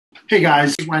Hey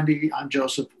guys, this is Wendy. I'm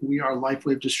Joseph. We are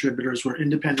LifeWave distributors. We're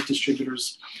independent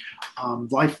distributors.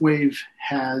 LifeWave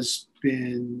has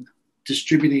been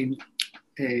distributing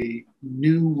a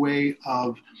new way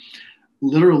of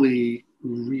literally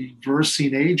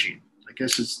reversing aging. I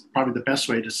guess is probably the best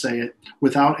way to say it,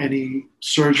 without any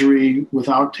surgery,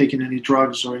 without taking any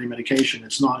drugs or any medication.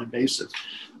 It's not invasive.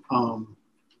 And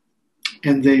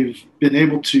they've been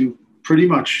able to pretty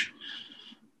much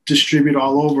distribute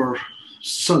all over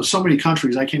so many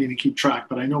countries. I can't even keep track,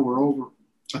 but I know we're over.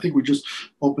 I think we just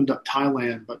opened up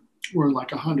Thailand, but we're in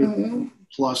like 100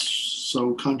 plus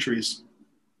so countries.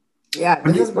 Yeah,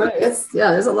 there's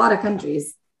a lot of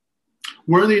countries.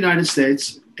 We're in the United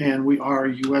States, and we are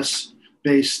U.S.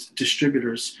 based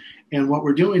distributors. And what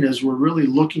we're doing is we're really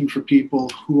looking for people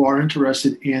who are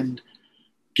interested in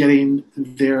getting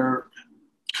their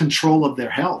control of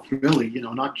their health, really,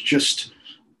 not just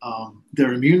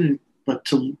their immune, but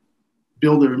to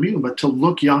build their immune, but to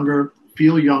look younger,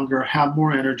 feel younger, have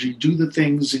more energy, do the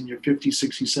things in your 50s,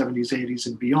 60s, 70s, 80s,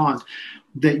 and beyond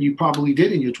that you probably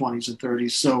did in your 20s and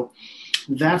 30s. So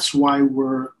that's why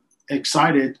we're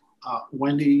excited.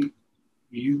 Wendy,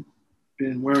 you've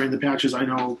been wearing the patches, I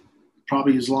know,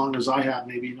 probably as long as I have,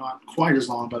 maybe not quite as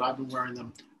long, but I've been wearing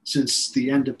them since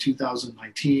the end of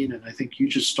 2019. And I think you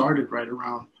just started right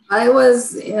around. I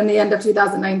was in the end of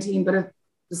 2019, but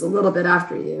just a little bit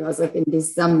after you. I was like in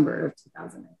December of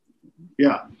 2019.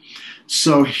 Yeah.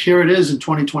 So here it is in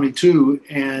 2022.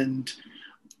 And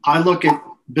I look at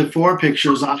before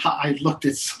pictures. I looked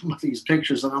at some of these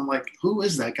pictures and I'm like, who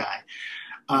is that guy?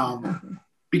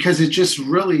 Because it just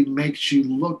really makes you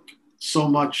look so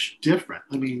much different.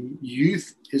 I mean,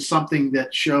 youth is something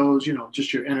that shows,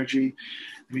 just your energy.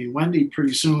 I mean, Wendy,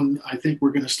 pretty soon, I think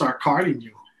we're going to start carding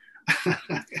you.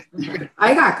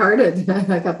 I got carded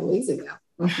a couple of weeks ago.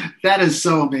 That is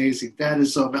so amazing. That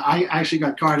is so. I actually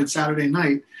got carded Saturday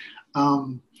night.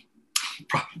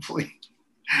 Probably,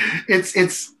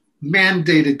 it's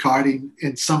mandated carding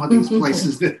in some of these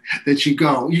places that you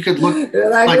go. You could look. They're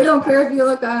like, we don't care if you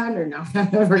look 100. No,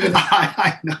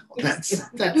 I know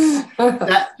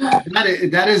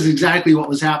that is exactly what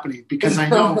was happening, because I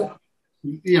know,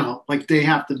 like they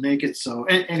have to make it so.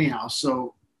 Anyhow,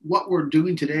 so what we're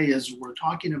doing today is we're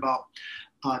talking about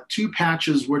two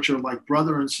patches which are like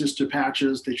brother and sister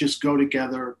patches. They just go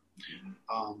together.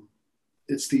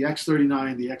 It's the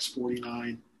X39, the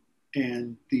X49,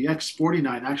 and the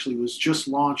X49 actually was just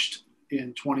launched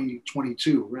in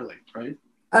 2022, really, right?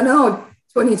 Oh, no,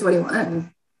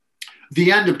 2021.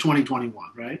 The end of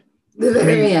 2021, right? The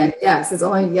very end, yes. It's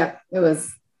only, it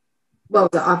was,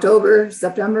 what was it, October,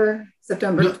 September?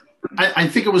 No, I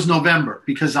think it was November,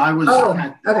 because I was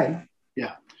okay.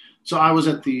 Yeah. So I was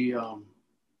at the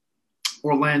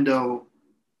Orlando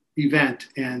event,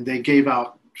 and they gave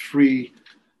out free,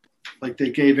 like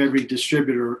they gave every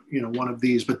distributor, one of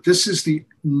these. But this is the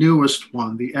newest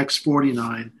one, the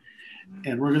X49.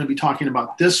 And we're going to be talking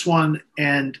about this one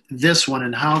and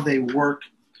how they work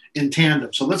in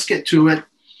tandem. So let's get to it.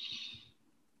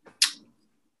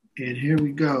 And here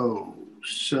we go.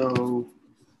 So,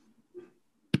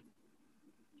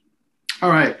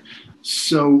 all right.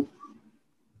 So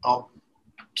I'll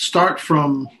start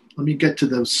from, let me get to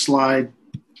the slide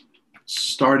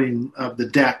starting of the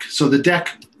deck. So the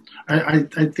deck, I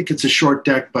think it's a short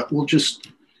deck, but we'll just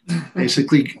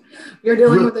basically. You're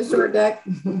dealing with a short deck?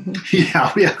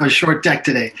 Yeah, we have a short deck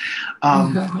today.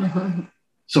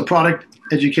 So product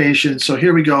education. So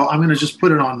here we go. I'm going to just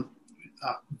put it on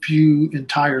view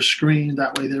entire screen.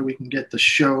 That way there we can get the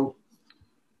show.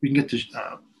 We can get the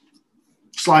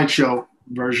slideshow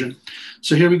version.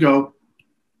 So here we go.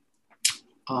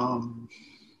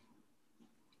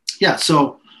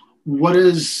 So what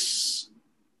is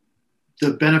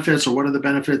the benefits, or what are the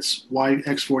benefits? Why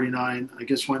X49? I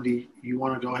guess, Wendy, you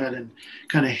want to go ahead and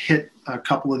kind of hit a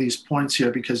couple of these points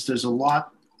here, because there's a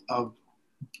lot of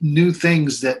new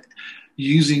things that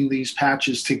using these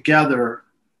patches together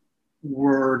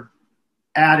were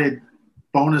added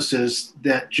bonuses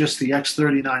that just the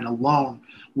X39 alone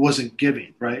wasn't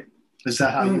giving, right? Is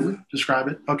that how you describe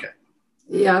it? Okay.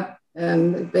 Yeah.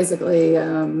 And basically,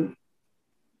 I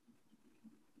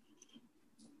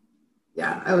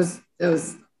was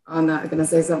on that. I'm going to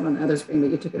say something on the other screen,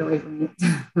 but you took it away from me.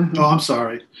 Oh, I'm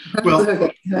sorry. Well,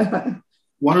 okay.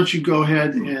 Why don't you go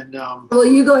ahead and... well,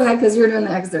 you go ahead, because you're doing the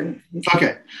X39.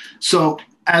 Okay. So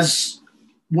as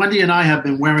Wendy and I have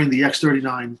been wearing the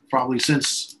X39 probably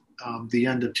since the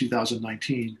end of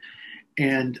 2019,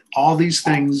 and all these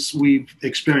things we've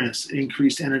experienced: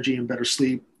 increased energy and better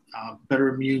sleep, better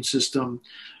immune system,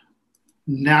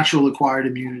 natural acquired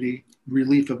immunity,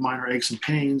 relief of minor aches and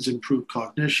pains, improved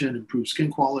cognition, improved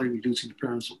skin quality, reducing the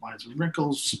appearance of lines and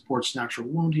wrinkles, supports natural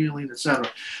wound healing, etc.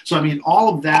 So, I mean,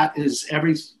 all of that is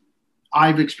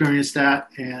I've experienced that,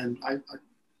 and I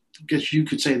guess you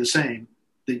could say the same,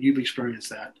 that you've experienced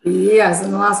that. Yes,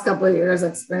 in the last couple of years,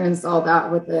 I've experienced all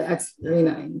that with the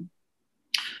X39.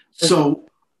 So,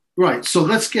 right. So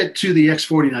let's get to the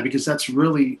X49, because that's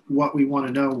really what we want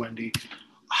to know, Wendy,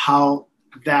 how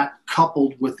that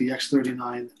coupled with the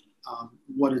X39,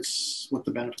 what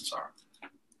the benefits are.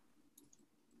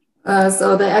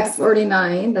 So the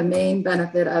X49, the main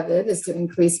benefit of it is to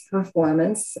increase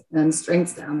performance and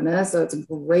strength stamina. So it's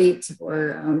great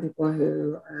for people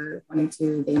who are wanting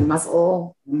to gain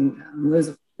muscle and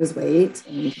lose weight.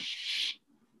 And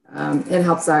it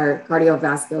helps our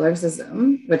cardiovascular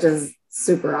system, which is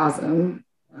super awesome.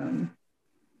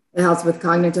 It helps with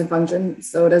cognitive function.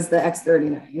 So does the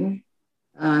X39.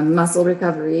 Muscle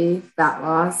recovery, fat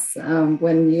loss,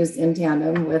 when used in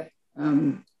tandem with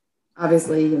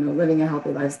obviously, living a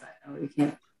healthy lifestyle. You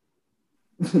can't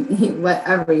eat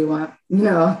whatever you want, you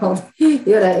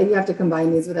have to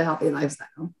combine these with a healthy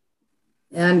lifestyle.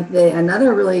 And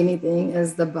another really neat thing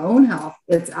is the bone health.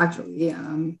 It's actually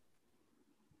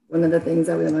one of the things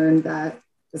that we learned that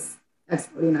this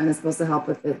X49 is supposed to help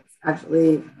with. It's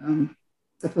actually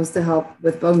supposed to help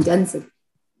with bone density.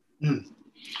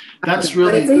 That's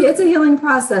really... It's a healing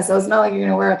process. So it's not like you're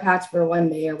going to wear a patch for one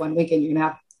day or 1 week and you're going to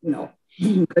have,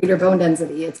 greater bone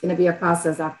density. It's going to be a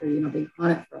process after, being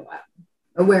on it for a while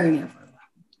or wearing it for a while.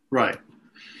 Right.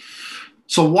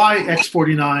 So why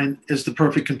X49 is the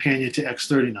perfect companion to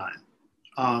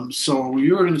X39? So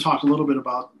you were going to talk a little bit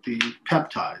about the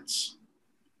peptides.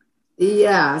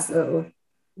 Yeah. So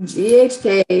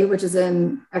GHK, which is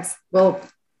in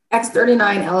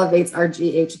X39 elevates our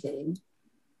GHK,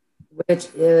 which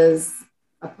is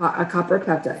a copper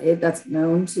peptide that's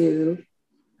known to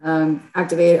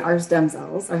activate our stem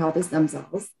cells, our healthy stem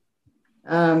cells.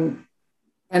 And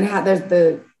there's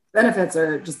the benefits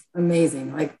are just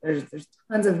amazing. Like there's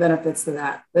tons of benefits to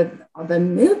that. But the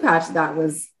new patch that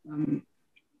was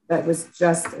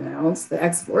just announced, the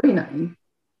X49,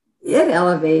 it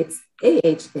elevates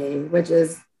AHK, which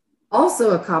is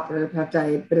also a copper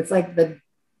peptide, but it's like the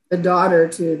daughter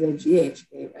to the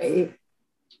GHK, right?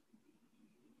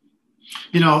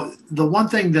 The one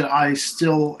thing that I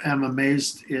still am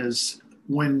amazed is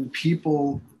when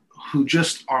people who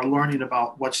just are learning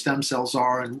about what stem cells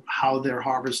are and how they're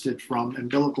harvested from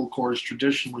umbilical cords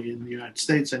traditionally in the United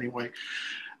States anyway,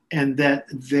 and that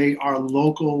they are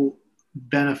local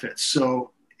benefits.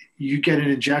 So you get an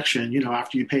injection,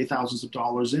 after you pay thousands of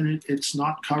dollars in it, it's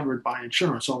not covered by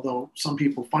insurance, although some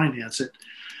people finance it.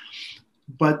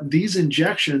 But these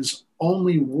injections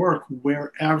only work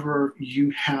wherever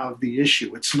you have the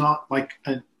issue. It's not like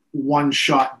one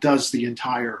shot does the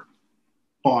entire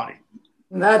body.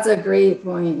 That's a great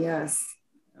point, yes.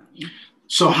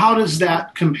 So how does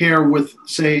that compare with,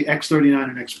 say, X39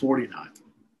 and X49?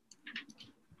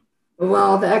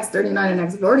 Well, the X39 and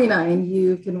X49,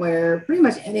 you can wear pretty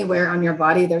much anywhere on your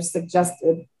body. There's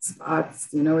suggested spots,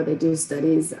 where they do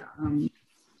studies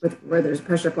where there's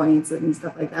pressure points and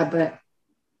stuff like that. But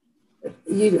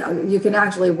you can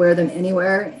actually wear them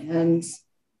anywhere, and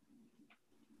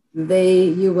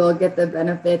you will get the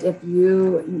benefit. If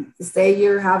you say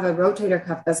you have a rotator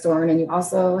cuff that's torn and you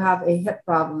also have a hip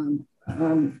problem,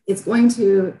 it's going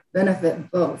to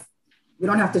benefit both. You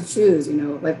don't have to choose,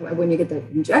 like when you get the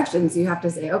injections, you have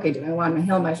to say, okay, do I want to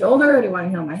heal my shoulder or do I want to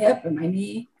heal my hip or my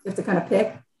knee? You have to kind of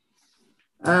pick.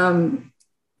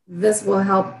 This will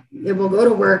help. It will go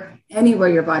to work anywhere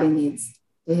your body needs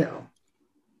to heal.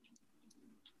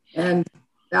 And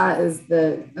that is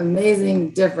the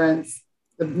amazing difference.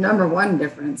 The number one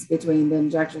difference between the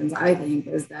injections, I think,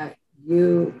 is that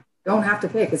you don't have to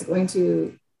pick. It's going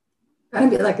to kind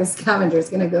of be like a scavenger. It's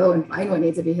going to go and find what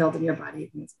needs to be healed in your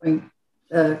body. And it's going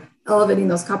elevating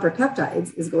those copper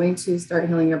peptides is going to start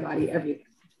healing your body everywhere.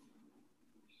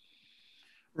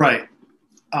 Right.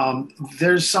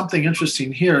 There's something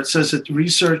interesting here. It says that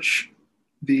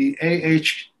the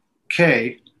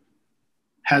AHK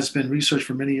has been researched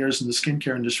for many years in the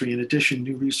skincare industry. In addition,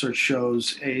 new research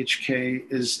shows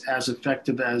AHK is as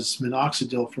effective as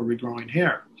minoxidil for regrowing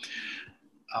hair,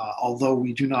 although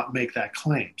we do not make that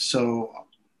claim. So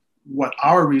what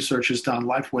our research has done,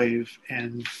 LifeWave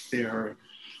and their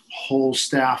whole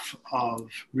staff of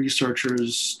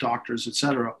researchers, doctors,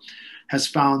 etc., has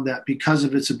found that because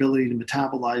of its ability to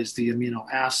metabolize the amino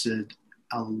acid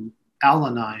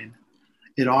alanine,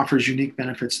 it offers unique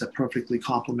benefits that perfectly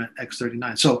complement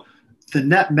X39. So the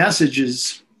net message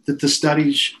is that the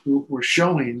studies were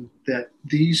showing that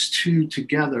these two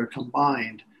together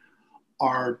combined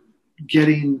are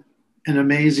getting an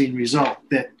amazing result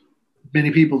that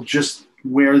many people just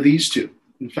wear these two.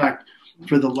 In fact,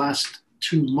 for the last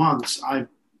 2 months, I've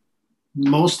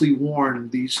mostly worn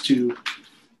these two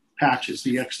patches,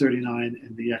 the X39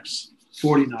 and the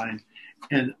X49,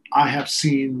 and I have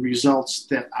seen results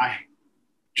that I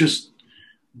just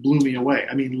blew me away.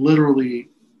 I mean, literally,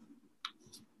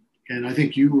 and I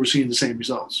think you were seeing the same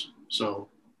results. So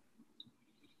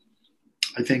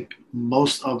I think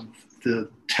most of the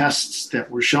tests that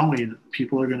we're showing,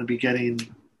 people are going to be getting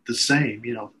the same,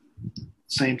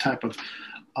 same type of.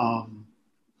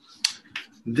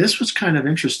 This was kind of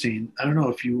interesting. I don't know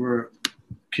if you were.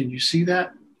 Can you see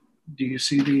that? Do you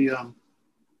see the?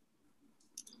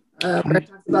 Where it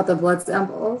talks about the blood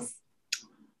samples.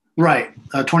 Right,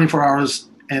 24 hours,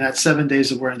 and at 7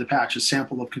 days of wearing the patch, a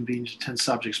sample of convened 10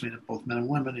 subjects made of both men and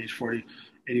women, age 40,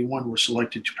 81, were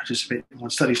selected to participate in one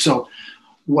study. So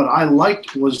what I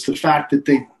liked was the fact that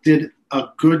they did a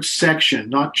good section,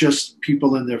 not just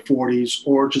people in their 40s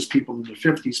or just people in their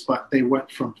 50s, but they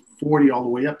went from 40 all the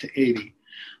way up to 80.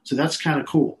 So that's kind of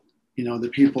cool. The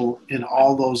people in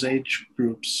all those age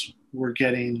groups were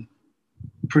getting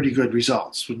pretty good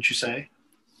results, wouldn't you say?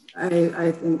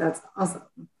 I think that's awesome.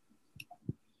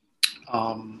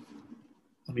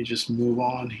 Let me just move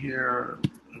on here.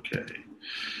 Okay.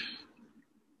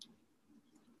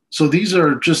 So these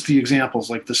are just the examples,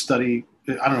 like the study.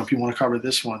 I don't know if you want to cover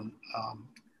this one.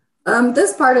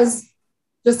 This part is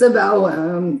just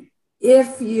about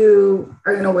if you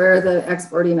are going to wear the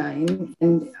X49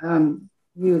 and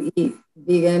you eat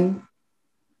vegan,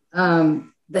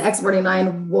 the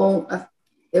X49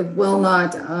 will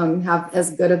not have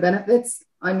as good of benefits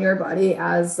on your body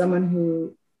as someone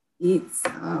who eats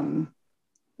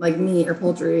like meat or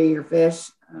poultry or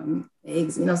fish,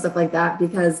 eggs, stuff like that,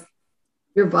 because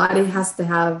your body has to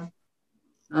have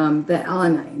the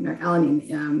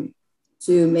alanine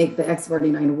to make the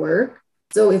X49 work.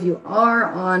 So if you are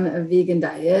on a vegan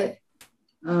diet,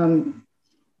 the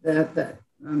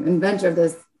inventor of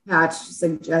this patch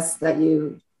suggests that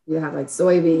you have like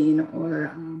soybean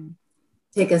or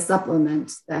take a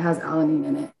supplement that has alanine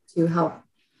in it to help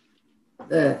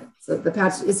the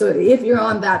patch. So if you're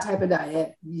on that type of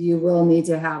diet, you will need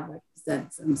to have, like you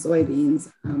said, some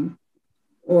soybeans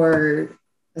or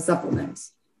a supplement.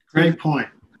 Great point.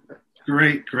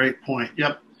 Great point.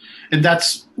 Yep. And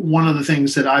that's one of the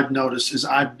things that I've noticed is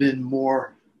I've been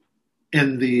more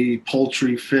in the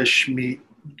poultry, fish, meat,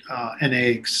 and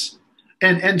eggs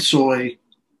and soy,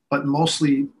 but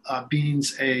mostly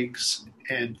beans, eggs,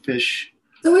 and fish.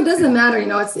 So it doesn't matter,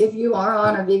 it's if you are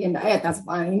on a vegan diet, that's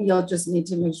fine. You'll just need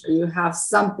to make sure you have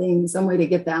some way to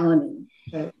get the alanine.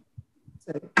 Okay.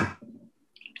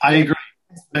 I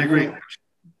agree.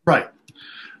 Right.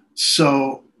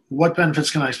 So what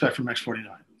benefits can I expect from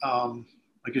X49?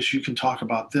 I guess you can talk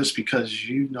about this because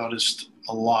you noticed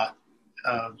a lot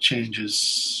of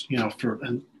changes,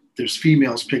 and there's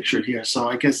females pictured here. So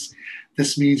I guess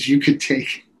this means you could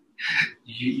take,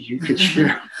 you could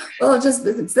share. Well, just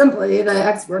simply, the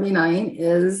X49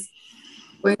 is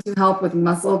going to help with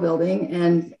muscle building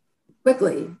and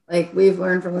quickly. Like we've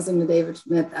learned from listening to David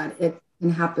Schmidt that it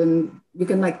can happen. You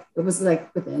can it was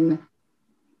like within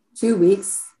 2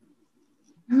 weeks.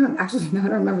 I don't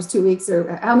remember if it's 2 weeks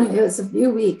or how many. It was a few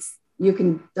weeks. You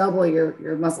can double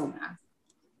your muscle mass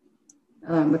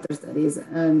with their studies,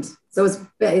 and so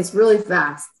it's really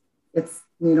fast. It's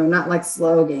not like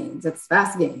slow gains. It's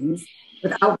fast gains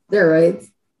without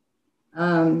steroids,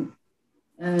 and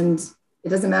it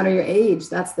doesn't matter your age.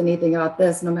 That's the neat thing about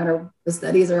this. No matter the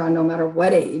studies are on, no matter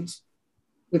what age,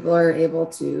 people are able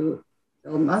to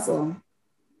build muscle,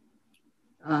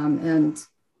 and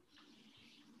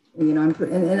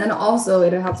improve, and then also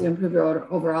it helps you improve your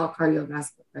overall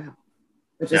cardiovascular health,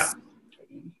 which is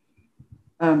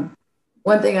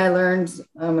one thing I learned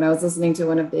when I was listening to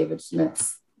one of David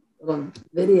Schmidt's little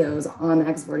videos on the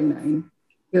X49.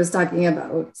 He was talking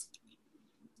about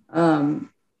when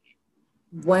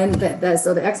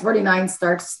so the X49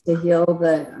 starts to heal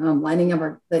the lining of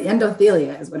the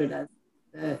endothelia is what it does.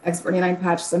 The X49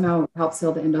 patch somehow helps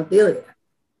heal the endothelia.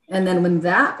 And then when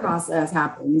that process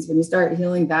happens, when you start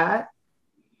healing that,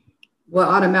 what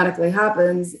automatically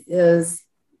happens is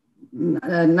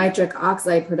nitric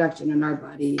oxide production in our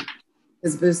body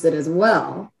is boosted as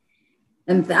well.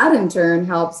 And that in turn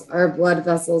helps our blood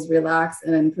vessels relax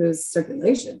and improves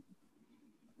circulation.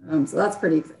 So that's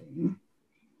pretty exciting.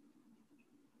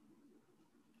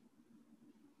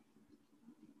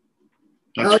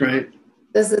 That's great.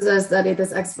 This is a study,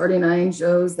 this X49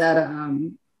 shows that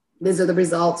these are the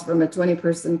results from a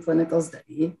 20-person clinical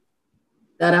study,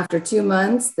 that after 2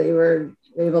 months, they were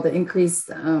able to increase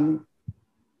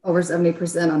over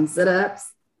 70% on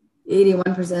sit-ups,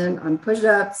 81% on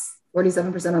push-ups,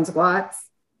 47% on squats,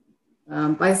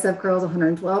 bicep curls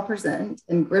 112%,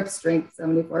 and grip strength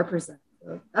 74%.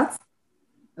 So that's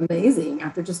amazing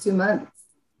after just 2 months.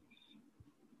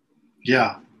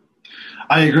 Yeah,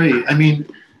 I agree. I mean,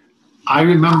 I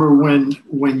remember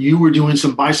when you were doing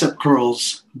some bicep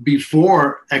curls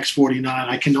before X49,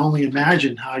 I can only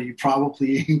imagine how you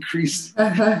probably increased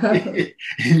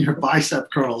in your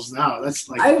bicep curls now. That's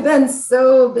like, I've been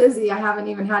so busy. I haven't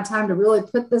even had time to really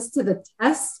put this to the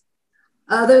test,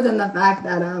 other than the fact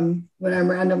that when I'm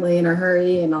randomly in a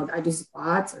hurry and I do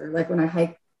squats, or like when I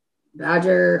hike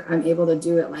Badger, I'm able to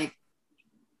do it like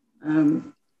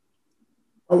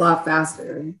a lot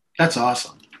faster. That's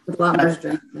awesome. With a lot more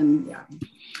strength, and yeah.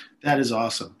 That is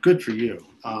awesome. Good for you.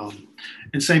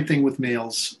 And same thing with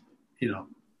males,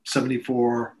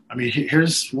 74. I mean,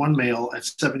 here's one male at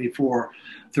 74,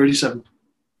 37,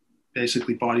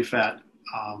 basically body fat,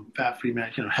 fat-free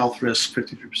man, health risk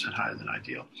 53% higher than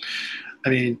ideal. I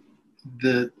mean,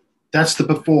 that's the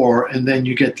before, and then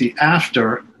you get the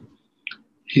after.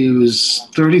 He was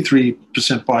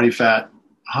 33% body fat,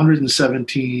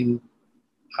 117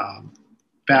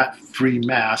 fat-free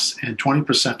mass, and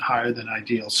 20% higher than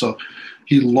ideal. So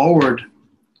he lowered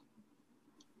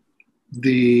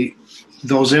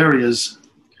those areas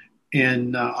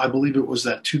in, I believe it was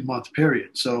that 2-month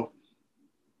period. So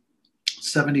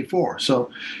 74. So,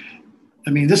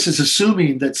 I mean, this is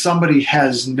assuming that somebody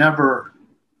has never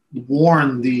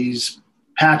worn these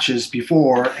patches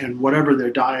before, and whatever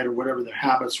their diet or whatever their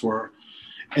habits were,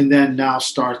 and then now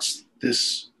starts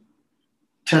this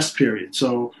test period.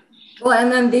 So, well,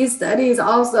 and then these studies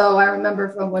also, I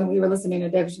remember from when we were listening to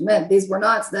Dave Schmidt, these were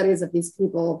not studies of these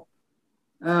people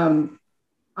on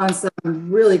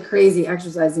some really crazy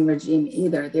exercising regime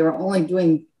either. They were only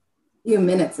doing a few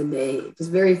minutes a day, just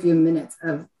very few minutes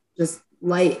of just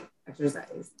light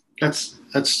exercise. That's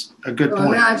a good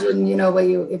point. Imagine,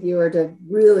 if you were to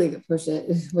really push it,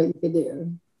 what you could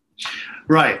do.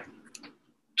 Right.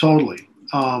 Totally.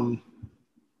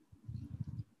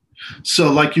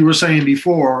 So like you were saying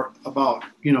before about,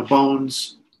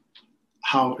 bones,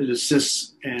 how it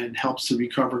assists and helps to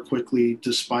recover quickly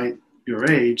despite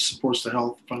your age, supports the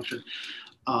health function.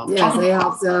 Yes, it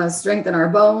helps strengthen our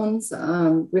bones,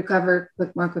 recover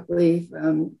more quickly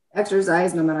from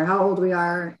exercise, no matter how old we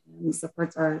are, and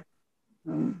supports our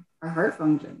heart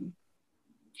function.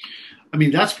 I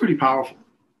mean, that's pretty powerful,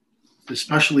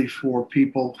 especially for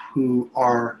people who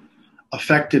are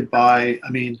affected by,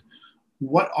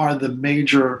 what are the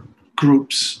major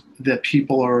groups that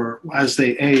people are, as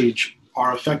they age,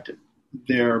 are affected?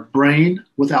 Their brain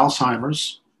with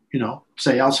Alzheimer's,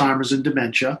 say Alzheimer's and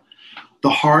dementia.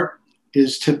 The heart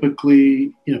is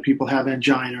typically, people have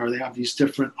angina, or they have these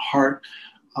different heart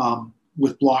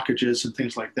with blockages and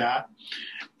things like that.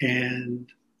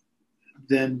 And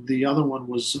then the other one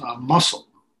was muscle.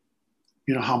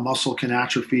 How muscle can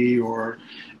atrophy, or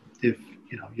if,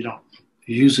 you don't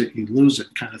use it, you lose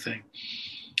it, kind of thing.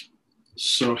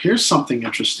 So here's something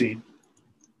interesting.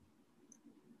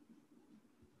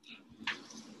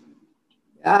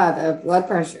 Yeah, the blood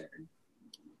pressure.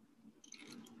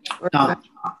 Now,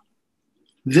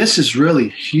 this is really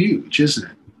huge, isn't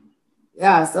it?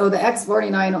 Yeah, so the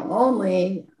X49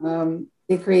 only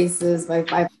decreases by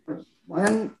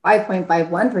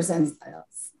 5.51%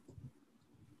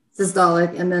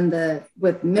 systolic, and then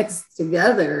with mixed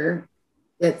together,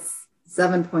 it's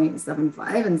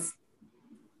 7.75, and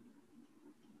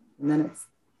then it's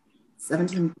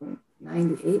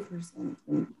 17.98%.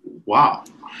 Wow.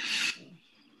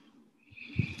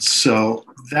 So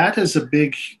that is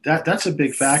that's a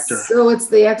big factor. So it's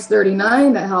the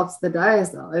X39 that helps the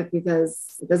diastolic,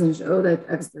 because it doesn't show that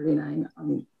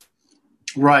X39.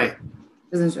 Right.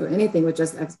 It doesn't show anything with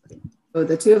just X39. So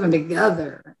the two of them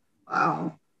together,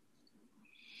 wow.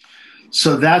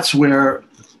 So that's where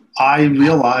I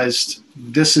realized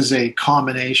this is a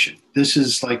combination. This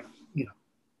is like,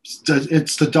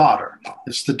 it's the daughter.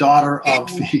 It's the daughter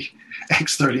of the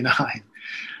X39.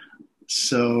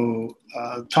 So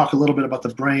talk a little bit about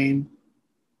the brain.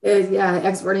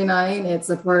 X49, it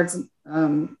supports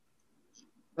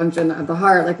function of the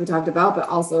heart, like we talked about, but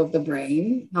also of the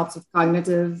brain, helps with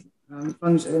cognitive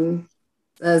function.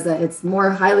 Says that it's more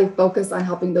highly focused on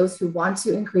helping those who want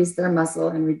to increase their muscle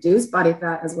and reduce body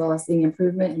fat, as well as seeing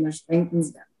improvement in their strength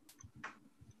and depth.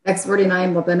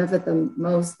 X49 will benefit the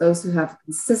most those who have a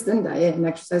consistent diet and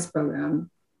exercise program,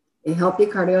 a healthy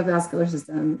cardiovascular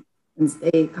system, and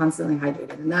stay constantly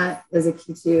hydrated. And that is a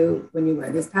key too when you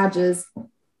wear these patches.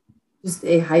 Just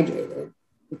stay hydrated,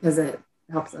 because it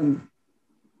helps them.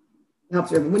 It helps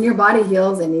when your body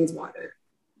heals, it needs water.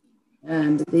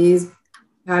 And these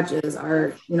patches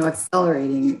are,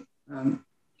 accelerating the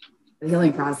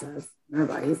healing process in our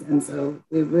bodies. And so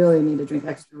we really need to drink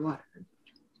extra water.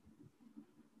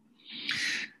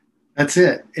 That's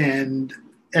it. And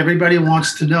everybody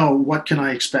wants to know, what can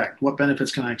I expect? What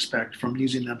benefits can I expect from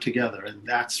using them together? And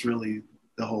that's really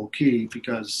the whole key,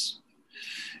 because,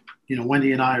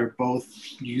 Wendy and I are both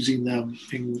using them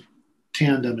in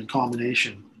tandem and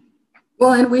combination.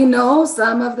 Well, and we know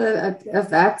some of the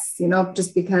effects,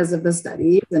 just because of the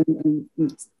studies and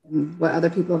what other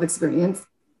people have experienced.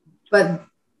 But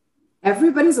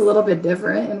everybody's a little bit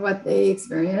different in what they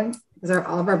experience, because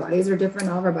all of our bodies are different.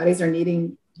 All of our bodies are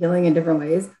needing healing in different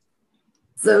ways.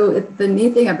 So the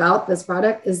neat thing about this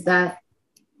product is that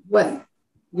what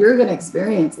you're going to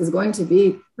experience is going to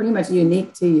be pretty much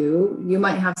unique to you. You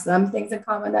might have some things in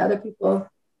common that other people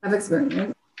have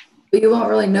experienced, but you won't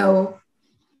really know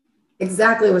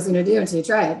exactly what's going to do until you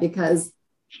try it, because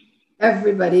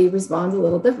everybody responds a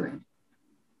little different.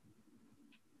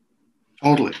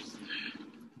 Totally.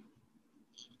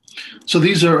 So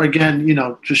these are, again,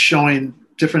 just showing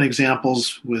different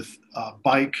examples with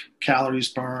bike, calories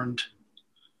burned,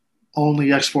 only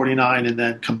X49, and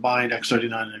then combined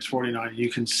X39 and X49. You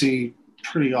can see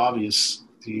pretty obvious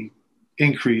the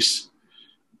increase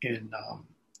in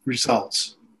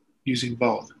results using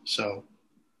both. So,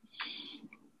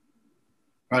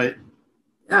 right?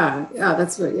 Yeah,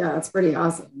 that's pretty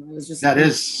awesome.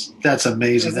 That's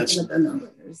amazing. That's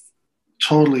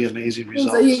totally amazing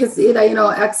results. So you can see that,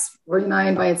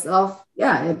 X49 by itself,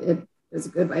 it is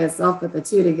good by itself, but the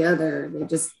two together, they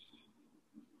just,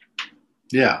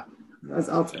 that's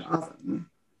ultra awesome.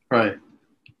 Right.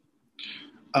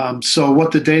 So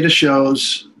what the data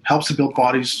shows helps to build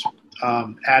bodies.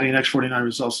 Adding X49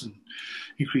 results in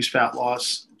increased fat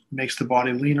loss, makes the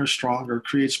body leaner, stronger,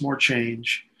 creates more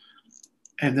change.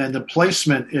 And then the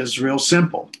placement is real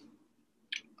simple.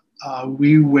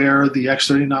 We wear the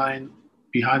X39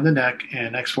 behind the neck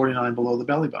and X49 below the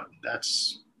belly button.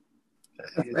 That's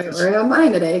right where I'm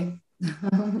mine today.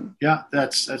 Yeah,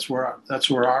 that's where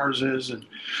ours is, and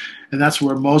that's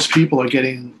where most people are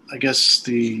getting, I guess,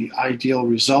 the ideal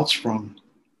results from.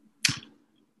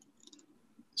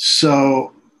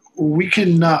 So we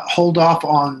can hold off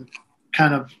on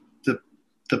kind of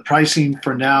the pricing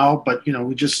for now, but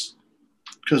we just,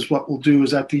 because what we'll do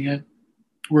is at the end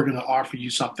we're going to offer you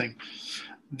something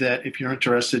that, if you're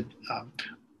interested,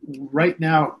 right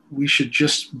now we should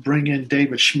just bring in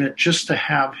David Schmidt just to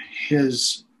have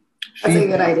his feedback. That's a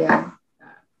good idea.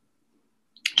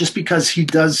 Just because he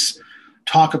does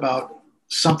talk about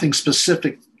something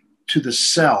specific to the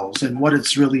cells and what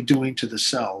it's really doing to the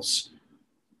cells.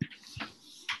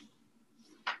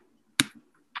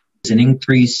 An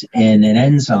increase in an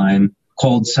enzyme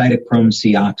called cytochrome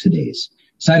C oxidase.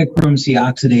 Cytochrome C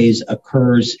oxidase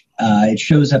occurs, it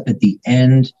shows up at the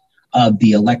end of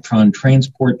the electron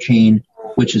transport chain,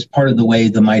 which is part of the way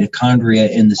the mitochondria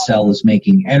in the cell is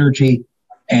making energy.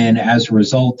 And as a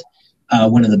result,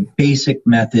 one of the basic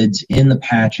methods in the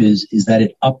patches is that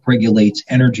it upregulates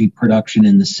energy production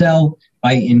in the cell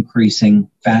by increasing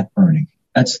fat burning.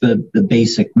 That's the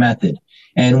basic method.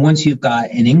 And once you've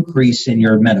got an increase in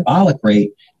your metabolic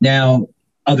rate, now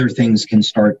other things can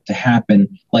start to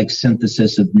happen, like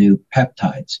synthesis of new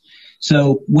peptides.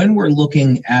 So when we're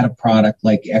looking at a product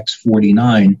like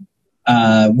X49,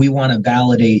 we want to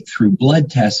validate through blood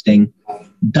testing,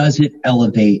 does it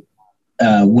elevate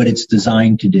what it's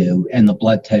designed to do? And the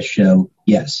blood tests show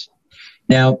yes.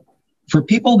 Now, for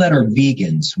people that are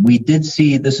vegans, we did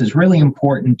see, this is really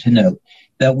important to note,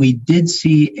 that we did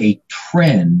see a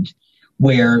trend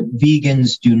where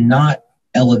vegans do not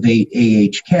elevate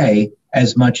AHK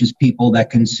as much as people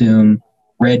that consume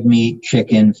red meat,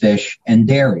 chicken, fish, and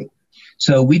dairy.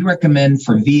 So we'd recommend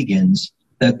for vegans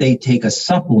that they take a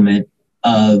supplement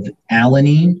of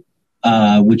alanine,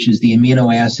 which is the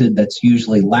amino acid that's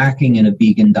usually lacking in a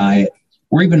vegan diet,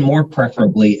 or even more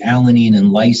preferably alanine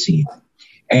and lysine.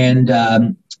 And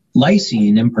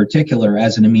lysine in particular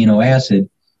as an amino acid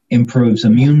improves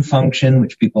immune function,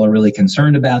 which people are really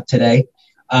concerned about today.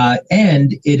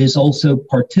 And it is also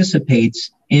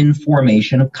participates in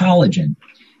formation of collagen.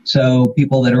 So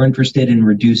people that are interested in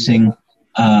reducing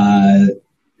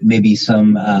maybe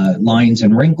some lines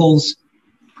and wrinkles,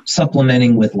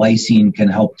 supplementing with lysine can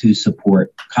help to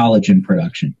support collagen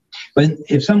production. But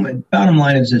bottom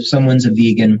line is, if someone's a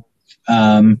vegan,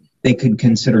 they could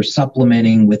consider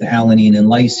supplementing with alanine and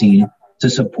lysine to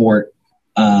support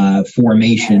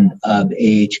formation of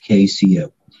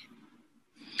AHKCO.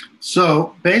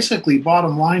 So basically,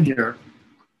 bottom line here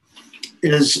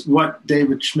is what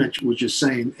David Schmidt was just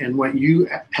saying, and what you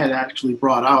had actually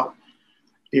brought out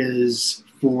is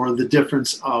for the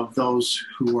difference of those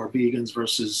who are vegans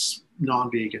versus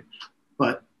non-vegan.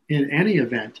 But in any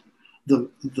event,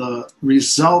 the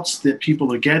results that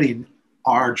people are getting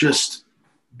are just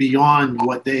beyond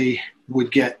what they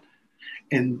would get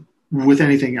and with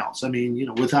anything else. I mean, you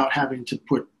know, without having to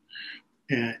put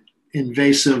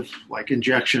invasive like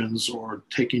injections or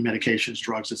taking medications,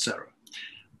 drugs, etc.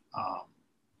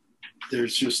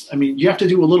 There's just, I mean, you have to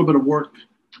do a little bit of work.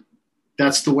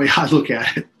 That's the way I look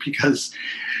at it, because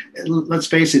let's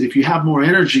face it, if you have more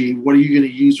energy, what are you going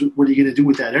to use? What are you going to do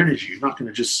with that energy? You're not going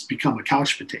to just become a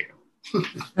couch potato.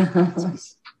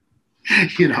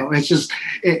 You know, it's just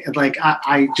like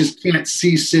I just can't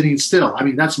see sitting still. I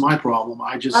mean, that's my problem.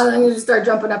 I just you just start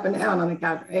jumping up and down on the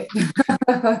couch, right?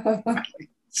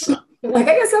 So, like,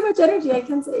 I got so much energy, I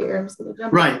can't sit here. I'm just going to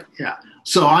jump. Right. Yeah.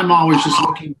 So I'm always just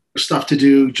looking for stuff to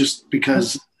do, just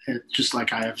because it's just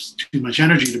like I have too much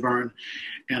energy to burn,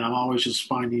 and I'm always just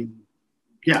finding.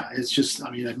 Yeah, it's just.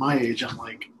 I mean, at my age, I'm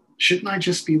like, shouldn't I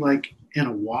just be like in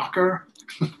a walker?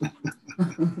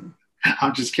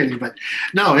 I'm just kidding, but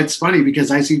no, it's funny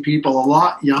because I see people a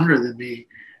lot younger than me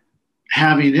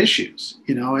having issues,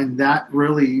 you know, and that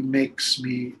really makes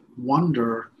me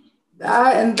wonder.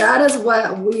 That is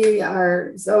what we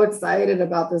are so excited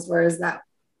about this, where is that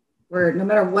where no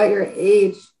matter what your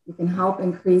age, you can help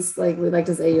increase, like we like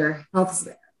to say, your health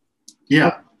span.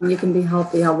 Yeah. You can be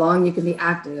healthy, how long you can be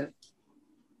active.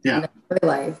 Yeah. Enjoy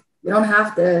life. You don't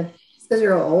have to, just because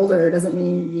you're older doesn't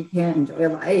mean you can't enjoy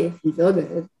life and feel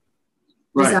good.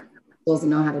 Right. Just supposed to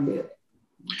know how to do it.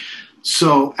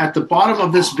 So at the bottom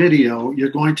of this video, you're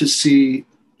going to see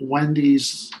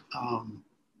Wendy's,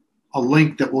 a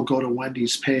link that will go to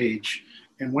Wendy's page.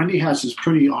 And Wendy has this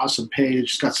pretty awesome page.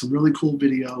 It's got some really cool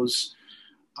videos.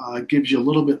 Gives you a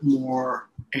little bit more,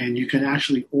 and you can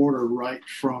actually order right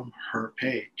from her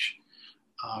page.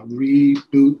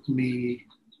 Rebootme.me.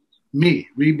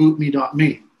 Redo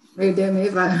me,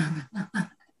 but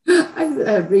I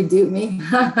said redo me.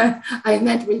 I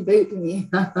meant reboot me.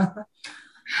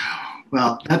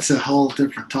 Well, that's a whole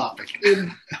different topic.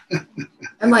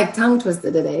 I'm like tongue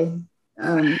twisted today.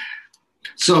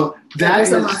 So there's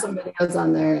some awesome videos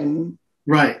on there, and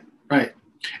right.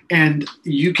 And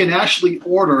you can actually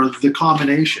order the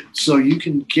combination. So you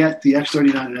can get the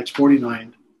X39 and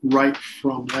X49 right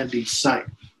from Wendy's site.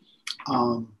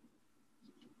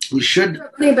 We should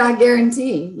money back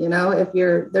guarantee. You know, if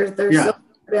you're there's so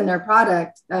in their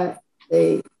product that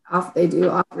they do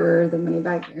offer the money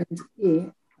back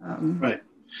guarantee. Right.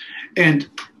 And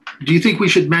do you think we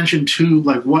should mention too,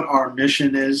 like what our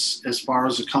mission is as far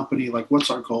as a company? Like,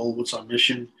 what's our goal? What's our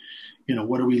mission? You know,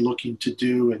 what are we looking to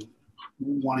do, and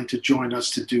wanting to join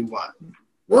us to do what?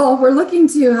 Well, we're looking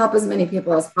to help as many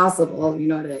people as possible, you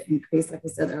know, to increase, like I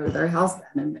said, their health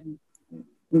and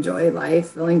enjoy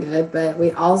life, feeling good. But we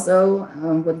also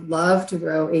would love to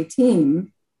grow a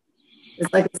team.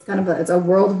 It's like it's a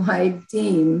worldwide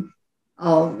team,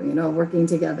 all, you know, working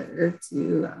together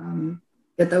to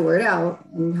get the word out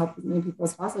and help as many people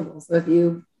as possible. So if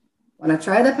you want to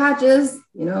try the patches,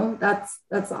 you know, that's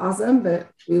awesome. But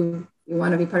you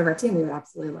want to be part of our team, we would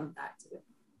absolutely love that too.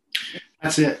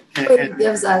 That's it. It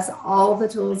gives us all the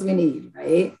tools we need,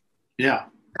 right? Yeah.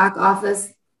 Back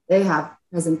office, they have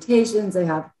presentations, they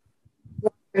have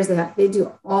they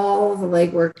do all the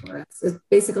legwork for us. It's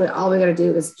basically all we got to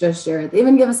do is just share it. They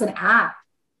even give us an app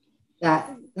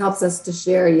that helps us to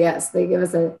share. Yes, they give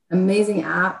us an amazing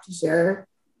app to share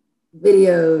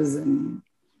videos and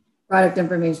product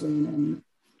information and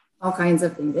all kinds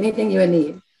of things. Anything you would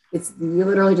need. You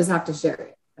literally just have to share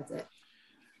it. That's it.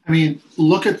 I mean,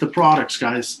 look at the products,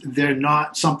 guys. They're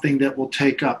not something that will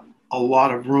take up a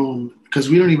lot of room, because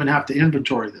we don't even have to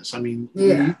inventory this. I mean,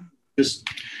 we just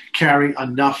carry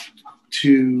enough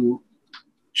to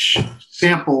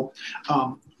sample.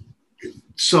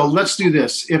 So let's do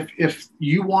this. If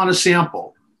you want to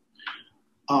sample,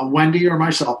 Wendy or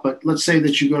myself, but let's say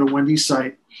that you go to Wendy's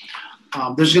site,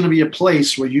 there's going to be a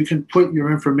place where you can put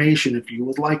your information if you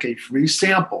would like a free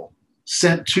sample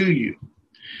sent to you.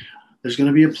 There's going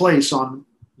to be a place on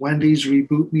Wendy's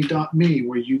rebootme.me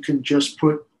where you can just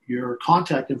put your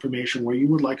contact information where you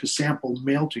would like a sample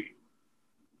mailed to you.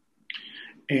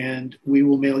 And we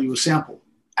will mail you a sample.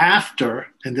 After,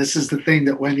 and this is the thing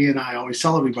that Wendy and I always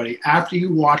tell everybody, after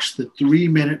you watch the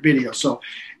 3-minute video. So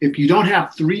if you don't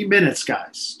have 3 minutes,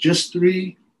 guys, just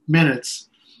 3 minutes,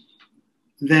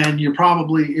 then you're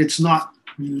probably, it's not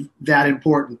that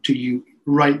important to you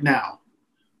right now.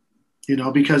 You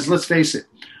know, because let's face it,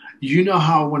 you know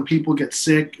how when people get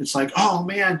sick, it's like, oh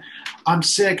man, I'm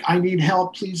sick, I need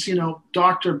help, please, you know,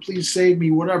 doctor, please save me,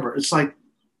 whatever. It's like,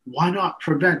 why not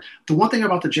prevent? The one thing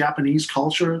about the Japanese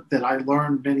culture that I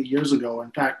learned many years ago,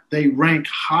 in fact, they rank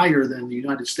higher than the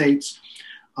United States,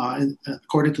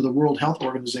 according to the World Health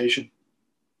Organization,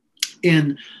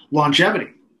 in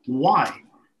longevity. Why?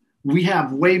 We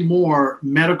have way more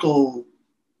medical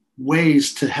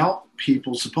ways to help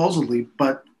people, supposedly,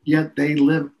 but yet they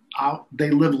live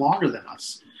longer than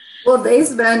us. Well, they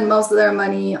spend most of their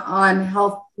money on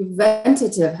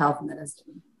preventative health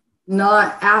medicine,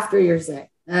 not after you're sick.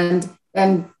 And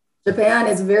Japan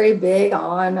is very big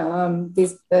on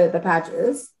the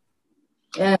patches,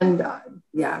 and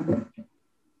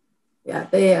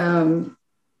they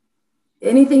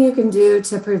anything you can do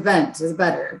to prevent is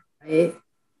better, right?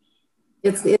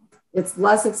 It's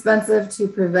less expensive to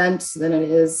prevent than it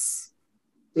is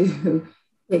to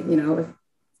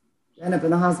end up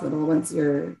in the hospital once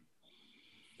you're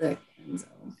sick. And so.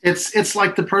 It's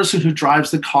like the person who drives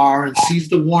the car and sees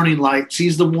the warning light,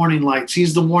 sees the warning light,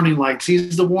 sees the warning light,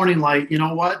 sees the warning light. You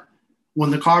know what? When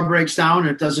the car breaks down and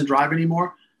it doesn't drive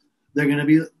anymore,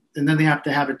 and then they have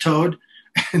to have it towed.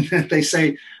 And then they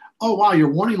say, oh, wow, your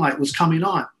warning light was coming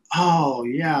on. Oh,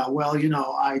 yeah, well,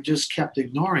 I just kept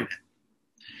ignoring it.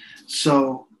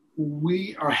 So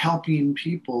we are helping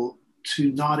people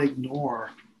to not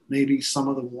ignore maybe some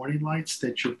of the warning lights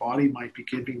that your body might be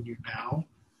giving you now.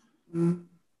 Mm-hmm.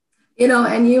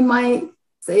 And you might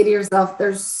say to yourself,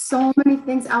 there's so many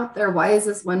things out there. Why is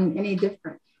this one any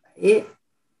different?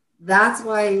 That's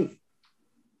why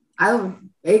I would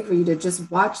beg for you to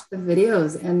just watch the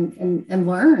videos and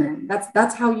learn.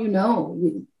 That's how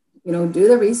do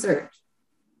the research.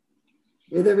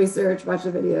 Do the research, watch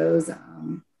the videos.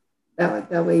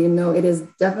 That way it is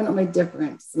definitely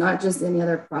different. It's not just any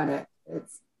other product.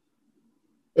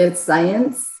 It's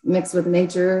science mixed with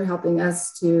nature, helping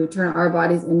us to turn our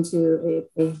bodies into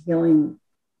a healing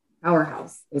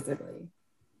powerhouse, basically.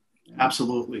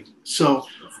 Absolutely. So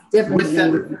different with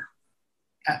that,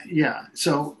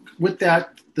 so with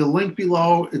that, the link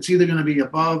below, it's either going to be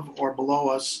above or below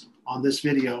us on this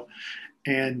video,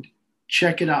 and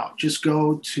check it out. Just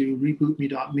go to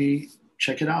rebootme.me,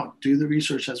 check it out, do the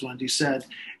research, as Wendy said,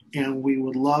 and we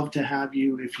would love to have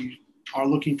you if you are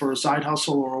looking for a side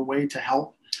hustle or a way to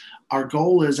help. Our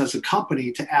goal is, as a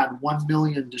company, to add 1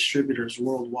 million distributors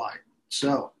worldwide.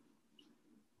 So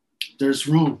there's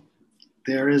room.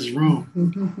 There is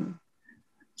room.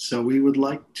 So we would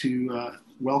like to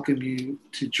welcome you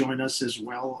to join us as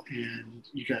well. And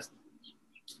you got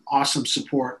awesome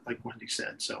support, like Wendy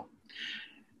said. So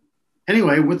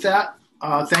anyway, with that,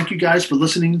 thank you guys for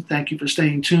listening. Thank you for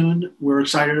staying tuned. We're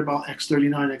excited about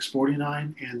X39,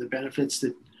 X49, and the benefits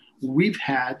that we've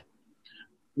had.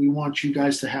 We want you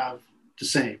guys to have the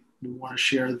same. We want to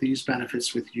share these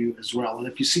benefits with you as well. And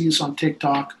if you see us on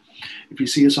TikTok, if you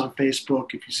see us on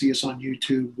Facebook, if you see us on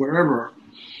YouTube, wherever,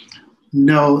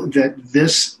 know that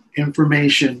this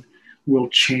information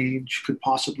could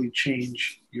possibly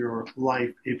change your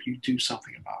life if you do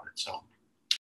something about it. So